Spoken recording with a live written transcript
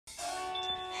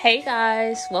Hey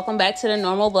guys, welcome back to the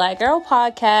Normal Black Girl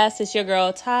Podcast. It's your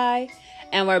girl Ty,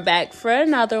 and we're back for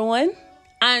another one.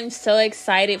 I'm so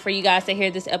excited for you guys to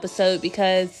hear this episode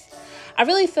because I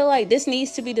really feel like this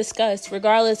needs to be discussed,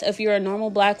 regardless if you're a normal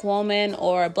black woman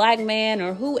or a black man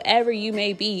or whoever you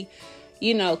may be.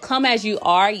 You know, come as you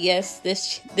are. Yes,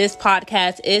 this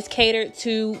podcast is catered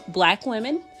to black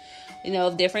women, you know,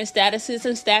 of different statuses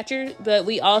and stature, but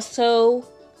we also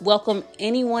welcome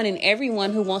anyone and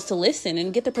everyone who wants to listen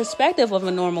and get the perspective of a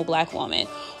normal black woman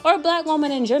or a black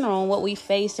woman in general and what we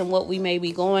face and what we may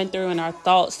be going through and our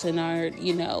thoughts and our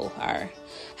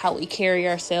how we carry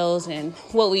ourselves and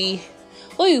what we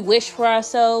wish for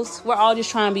ourselves. We're all just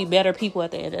trying to be better people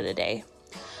at the end of the day.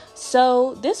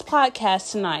 So this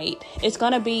podcast tonight is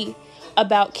going to be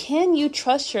about, can you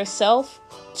trust yourself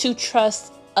to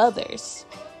trust others?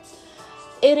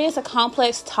 It is a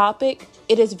complex topic.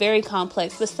 It is very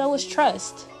complex, but so is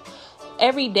trust.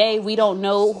 Every day we don't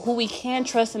know who we can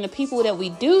trust, and the people that we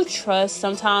do trust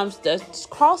sometimes does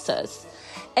cross us.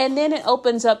 And then it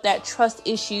opens up that trust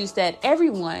issues that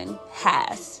everyone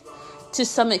has to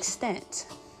some extent.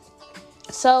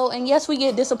 So, and yes, we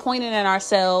get disappointed in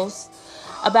ourselves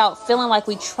about feeling like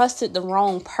we trusted the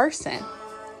wrong person.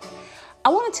 I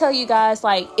want to tell you guys,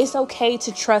 it's okay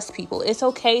to trust people. It's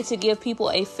okay to give people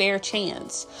a fair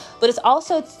chance. But it's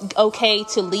also okay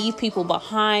to leave people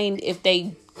behind if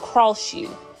they cross you.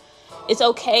 It's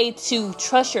okay to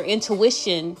trust your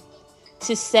intuition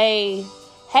to say,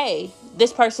 hey,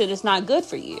 this person is not good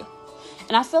for you.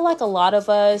 And I feel like a lot of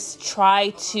us try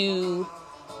to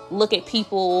look at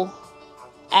people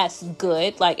as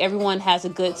good, like everyone has a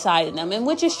good side in them, and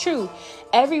which is true.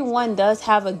 Everyone does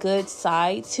have a good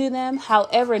side to them.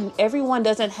 However, everyone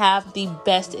doesn't have the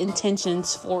best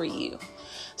intentions for you.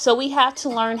 So we have to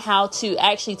learn how to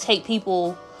actually take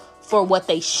people for what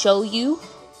they show you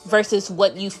versus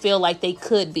what you feel like they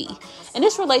could be. And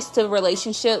this relates to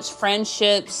relationships,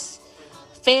 friendships,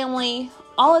 family,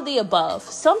 all of the above.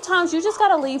 Sometimes you just got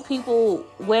to leave people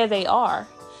where they are.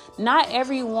 Not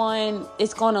everyone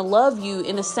is going to love you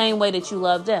in the same way that you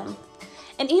love them.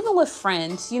 And even with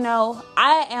friends,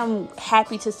 I am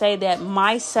happy to say that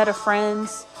my set of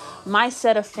friends, my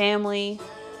set of family,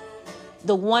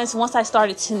 once I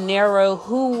started to narrow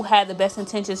who had the best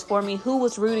intentions for me, who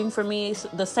was rooting for me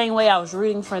the same way I was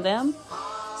rooting for them,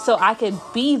 so I could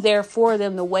be there for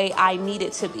them the way I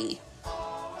needed to be.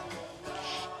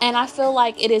 And I feel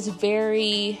like it is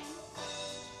very,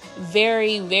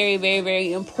 very, very, very,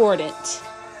 very important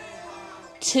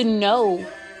to know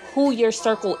who your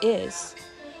circle is.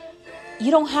 You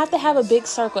don't have to have a big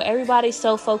circle. Everybody's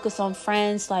so focused on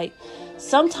friends.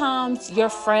 Sometimes your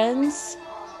friends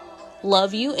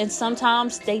love you and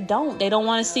sometimes they don't. They don't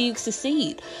want to see you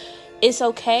succeed. It's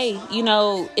okay.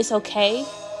 It's okay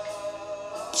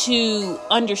to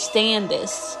understand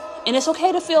this. And it's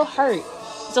okay to feel hurt.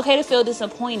 It's okay to feel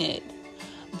disappointed.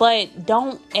 But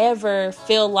don't ever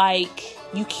feel like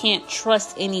you can't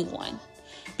trust anyone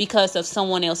because of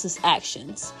someone else's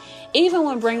actions. Even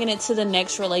when bringing it to the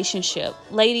next relationship.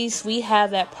 Ladies, we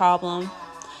have that problem.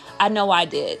 I know I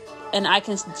did. And I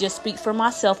can just speak for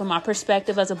myself and my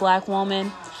perspective as a black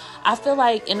woman. I feel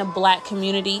like in a black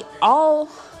community, no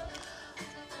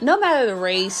matter the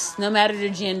race, no matter the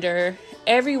gender,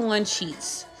 everyone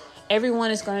cheats.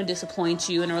 Everyone is going to disappoint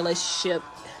you in a relationship.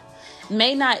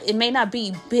 It may not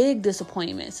be big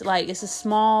disappointments. It's a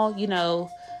small,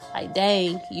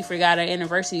 dang, you forgot our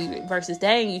anniversary versus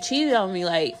dang, you cheated on me.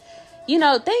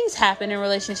 Things happen in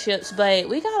relationships, but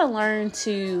we got to learn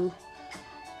to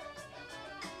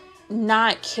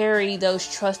not carry those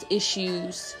trust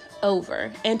issues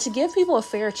over and to give people a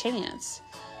fair chance.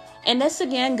 And this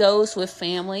again goes with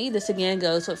family. This again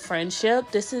goes with friendship.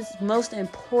 This is most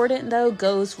important though,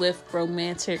 goes with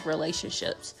romantic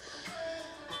relationships.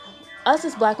 Us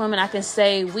as black women, I can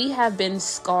say we have been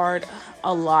scarred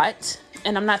a lot,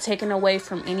 and I'm not taking away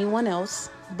from anyone else,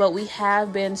 but we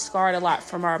have been scarred a lot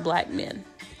from our black men.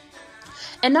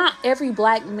 And not every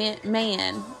black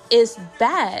man is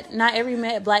bad. Not every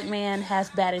black man has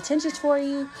bad intentions for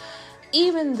you,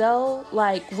 even though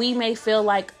we may feel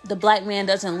like the black man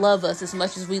doesn't love us as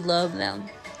much as we love them.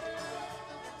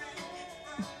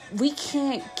 We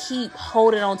can't keep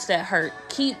holding on to that hurt.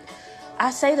 I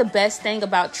say the best thing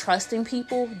about trusting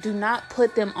people, do not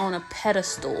put them on a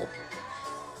pedestal.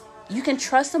 You can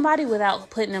trust somebody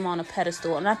without putting them on a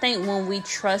pedestal. And I think when we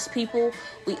trust people,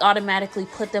 we automatically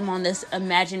put them on this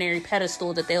imaginary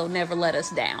pedestal that they'll never let us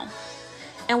down.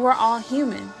 And we're all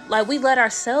human. We let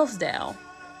ourselves down.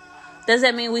 Does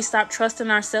that mean we stop trusting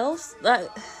ourselves?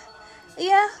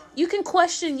 Yeah, you can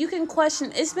question.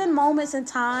 It's been moments in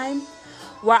time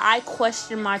where I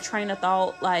questioned my train of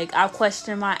thought. Like, I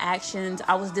questioned my actions.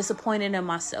 I was disappointed in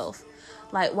myself.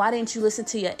 Like, why didn't you listen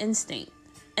to your instinct?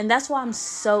 And that's why I'm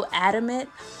so adamant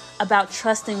about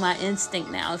trusting my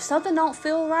instinct now. If something don't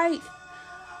feel right,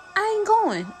 I ain't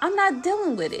going. I'm not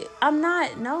dealing with it.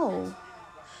 No.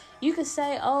 You could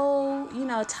say,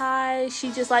 oh, Ty,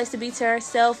 she just likes to be to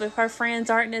herself if her friends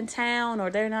aren't in town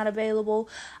or they're not available.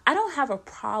 I don't have a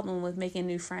problem with making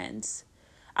new friends.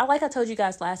 Like I told you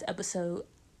guys last episode,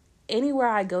 anywhere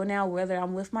I go now, whether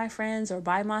I'm with my friends or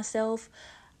by myself,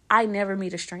 I never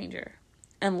meet a stranger.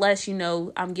 Unless,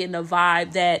 I'm getting a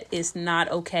vibe that is not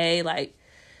okay. Like,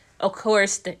 of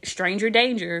course, stranger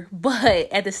danger.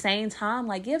 But at the same time,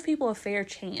 like, give people a fair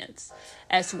chance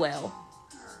as well.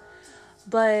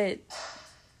 But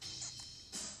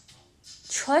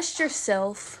trust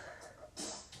yourself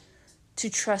to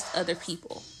trust other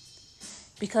people.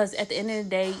 Because at the end of the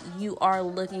day, you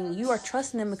are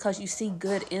trusting them because you see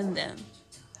good in them.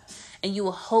 And you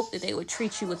will hope that they would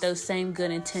treat you with those same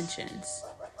good intentions.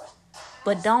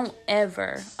 But don't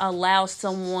ever allow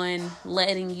someone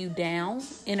letting you down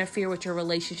interfere with your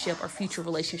relationship or future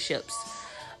relationships.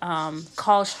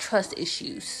 Cause trust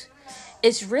issues.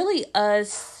 It's really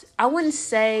us. I wouldn't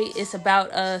say it's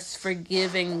about us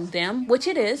forgiving them, which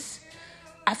it is.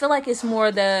 I feel like it's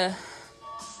more the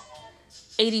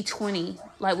 80-20.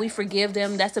 Like, we forgive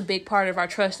them. That's a big part of our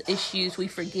trust issues. We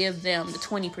forgive them, the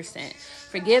 20%.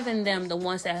 Forgiving them, the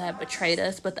ones that have betrayed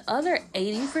us. But the other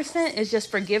 80% is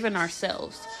just forgiving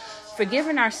ourselves.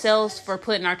 Forgiving ourselves for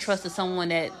putting our trust in someone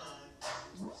that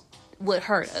would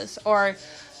hurt us. Or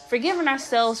forgiving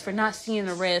ourselves for not seeing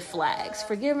the red flags.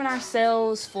 Forgiving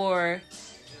ourselves for,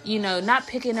 not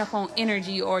picking up on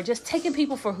energy or just taking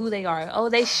people for who they are. Oh,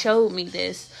 they showed me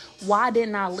this. Why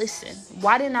didn't I listen?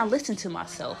 Why didn't I listen to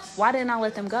myself? Why didn't I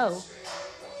let them go?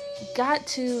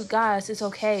 Guys, it's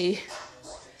okay.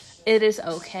 It is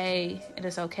okay. It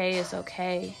is okay. It's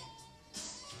okay.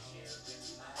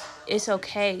 It's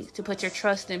okay to put your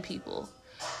trust in people.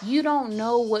 You don't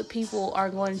know what people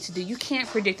are going to do. You can't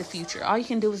predict the future. All you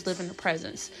can do is live in the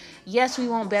present. Yes, we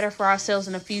want better for ourselves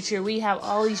in the future. We have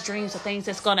all these dreams of things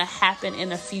that's going to happen in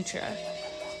the future.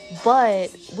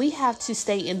 But we have to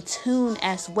stay in tune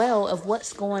as well of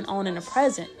what's going on in the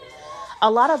present.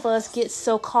 A lot of us get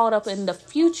so caught up in the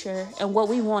future and what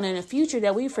we want in the future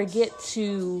that we forget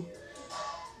to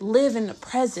live in the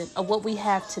present of what we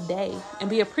have today and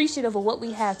be appreciative of what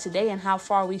we have today and how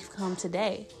far we've come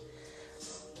today.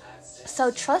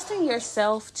 So trusting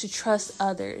yourself to trust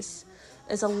others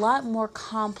is a lot more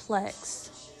complex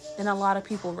than a lot of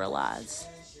people realize.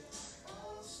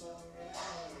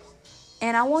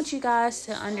 And I want you guys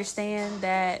to understand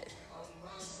that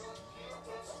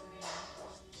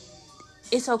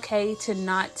it's okay to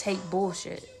not take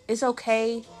bullshit. It's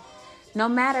okay. No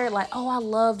matter like, oh, I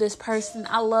love this person.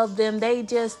 I love them. They're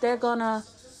gonna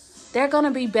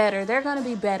be better. They're gonna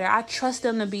be better. I trust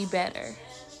them to be better.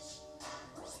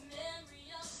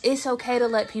 It's okay to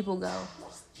let people go.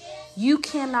 You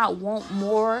cannot want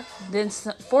more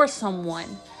for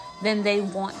someone than they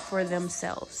want for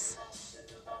themselves.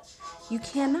 You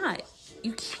cannot.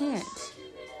 You can't.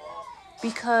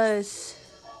 Because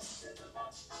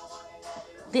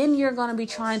then you're going to be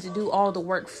trying to do all the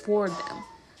work for them.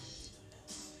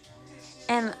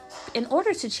 And in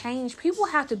order to change, people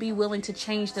have to be willing to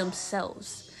change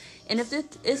themselves. And if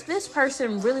this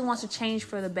person really wants to change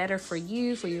for the better for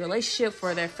you, for your relationship,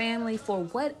 for their family, for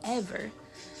whatever,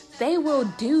 they will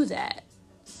do that.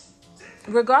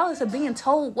 Regardless of being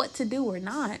told what to do or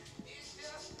not.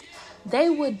 They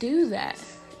would do that.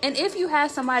 And if you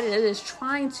have somebody that is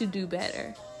trying to do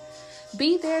better,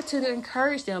 be there to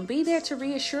encourage them. Be there to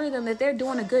reassure them that they're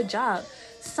doing a good job.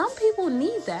 Some people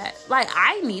need that. Like,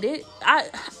 I need it.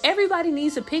 Everybody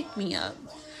needs to pick me up.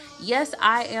 Yes,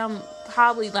 I am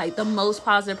probably like the most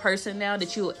positive person now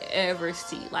that you will ever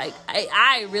see. Like,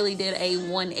 I really did a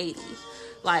 180.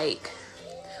 Like,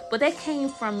 but that came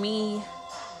from me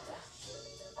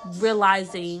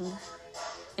realizing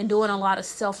and doing a lot of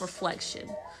self-reflection,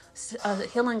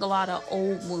 healing a lot of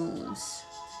old wounds.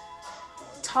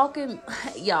 Talking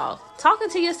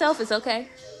to yourself is okay.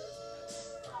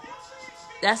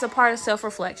 That's a part of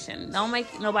self-reflection. Don't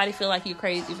make nobody feel like you're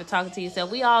crazy for talking to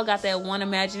yourself. We all got that one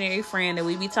imaginary friend that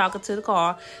we be talking to the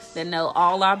car that know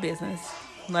all our business.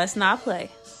 Let's not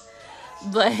play.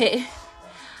 But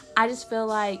I just feel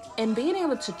like, and being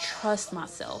able to trust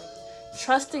myself,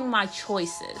 trusting my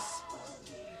choices,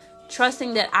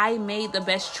 trusting that I made the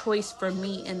best choice for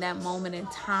me in that moment in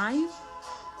time,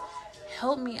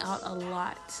 helped me out a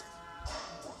lot.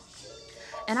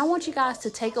 And I want you guys to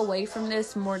take away from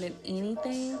this more than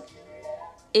anything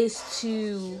is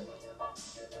to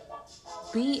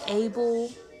be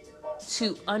able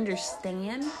to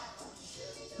understand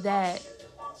that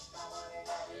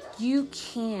you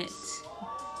can't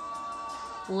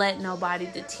let nobody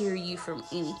deter you from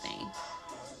anything,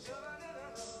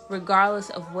 regardless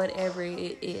of whatever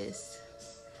it is.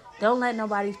 Don't let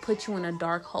nobody put you in a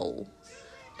dark hole.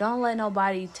 Don't let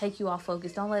nobody take you off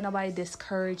focus. Don't let nobody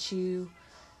discourage you.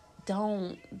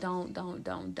 Don't.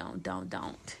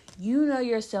 You know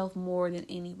yourself more than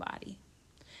anybody.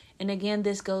 And again,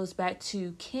 this goes back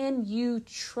to, can you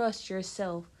trust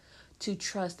yourself to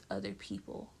trust other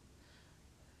people?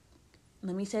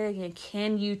 Let me say it again.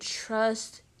 Can you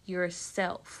trust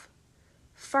yourself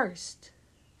first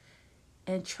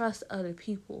and trust other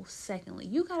people secondly?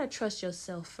 You got to trust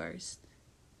yourself first.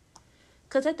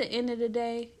 Because at the end of the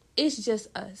day, it's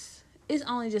just us. It's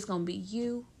only just going to be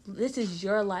you. This is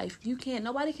your life.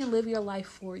 Nobody can live your life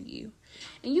for you.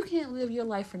 And you can't live your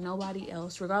life for nobody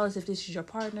else, regardless if this is your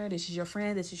partner, this is your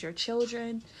friend, this is your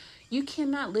children. You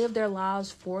cannot live their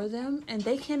lives for them, and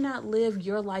they cannot live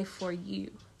your life for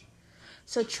you.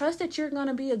 So trust that you're going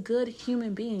to be a good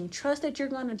human being. Trust that you're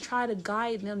going to try to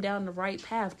guide them down the right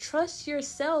path. Trust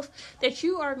yourself that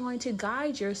you are going to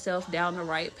guide yourself down the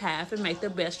right path and make the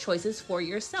best choices for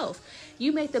yourself.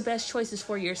 You make the best choices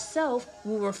for yourself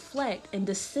will reflect and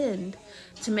descend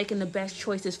to making the best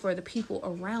choices for the people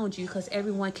around you, because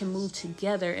everyone can move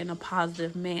together in a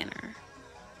positive manner.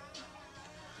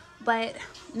 But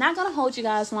not going to hold you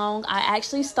guys long. I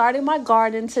actually started my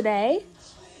garden today.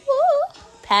 Woo!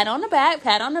 Pat on the back.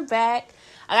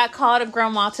 I got called a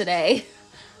grandma today.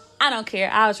 I don't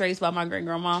care. I was raised by my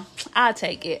great-grandma. I'll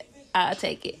take it.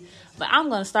 But I'm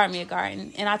going to start me a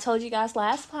garden. And I told you guys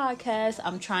last podcast,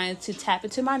 I'm trying to tap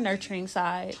into my nurturing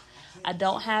side. I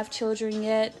don't have children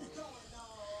yet.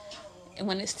 And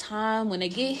when it's time, when they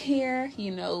get here,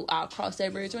 I'll cross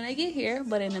that bridge when they get here.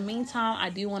 But in the meantime, I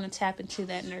do want to tap into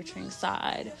that nurturing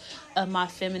side of my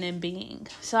feminine being.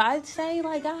 So I'd say,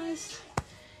 guys,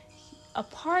 a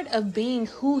part of being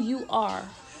who you are,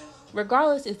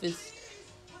 regardless if it's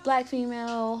black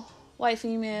female, white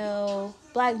female,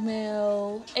 black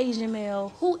male, Asian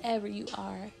male, whoever you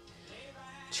are,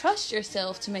 trust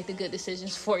yourself to make the good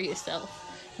decisions for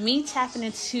yourself. Me tapping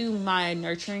into my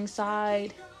nurturing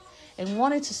side and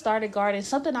wanting to start a garden,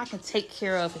 something I can take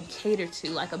care of and cater to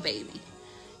like a baby.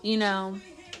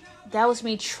 That was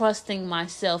me trusting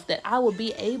myself that I would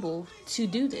be able to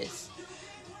do this.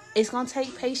 It's going to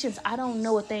take patience. I don't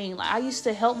know a thing. I used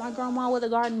to help my grandma with a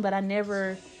garden, but I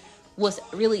never was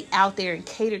really out there and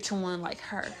catered to one like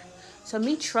her. So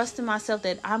me trusting myself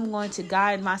that I'm going to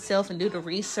guide myself and do the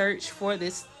research for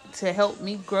this to help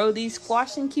me grow these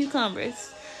squash and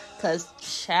cucumbers. Because,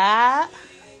 child,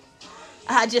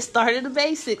 I just started the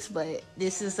basics, but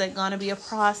this is going to be a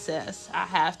process. I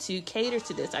have to cater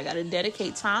to this. I got to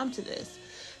dedicate time to this.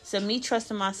 So me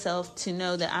trusting myself to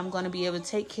know that I'm going to be able to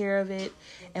take care of it,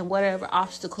 and whatever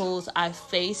obstacles I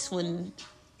face when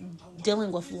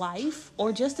dealing with life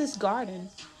or just this garden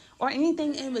or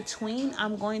anything in between,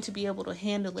 I'm going to be able to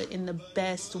handle it in the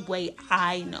best way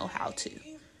I know how to.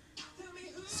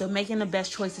 So making the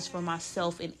best choices for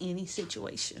myself in any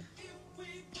situation.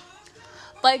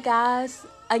 But guys,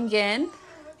 again,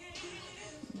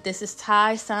 this is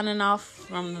Ty signing off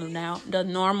from the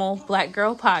Normal Black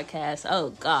Girl Podcast.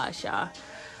 Oh gosh, y'all.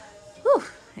 Whew.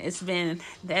 It's been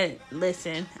that.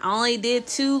 Listen, I only did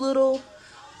two little,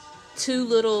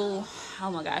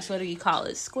 oh my gosh, what do you call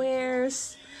it?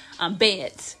 Squares?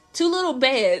 Beds. 2 little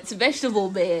beds, vegetable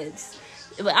beds.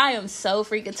 But I am so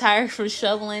freaking tired from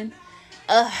shoveling.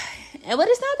 But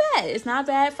it's not bad. It's not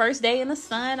bad. First day in the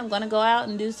sun. I'm going to go out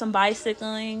and do some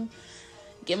bicycling.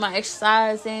 Get my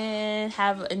exercise in.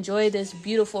 Enjoy this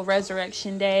beautiful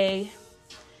resurrection day.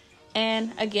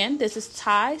 And again, this is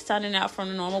Ty signing out from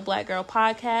the Normal Black Girl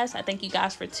Podcast. I thank you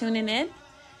guys for tuning in.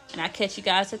 And I'll catch you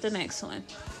guys at the next one.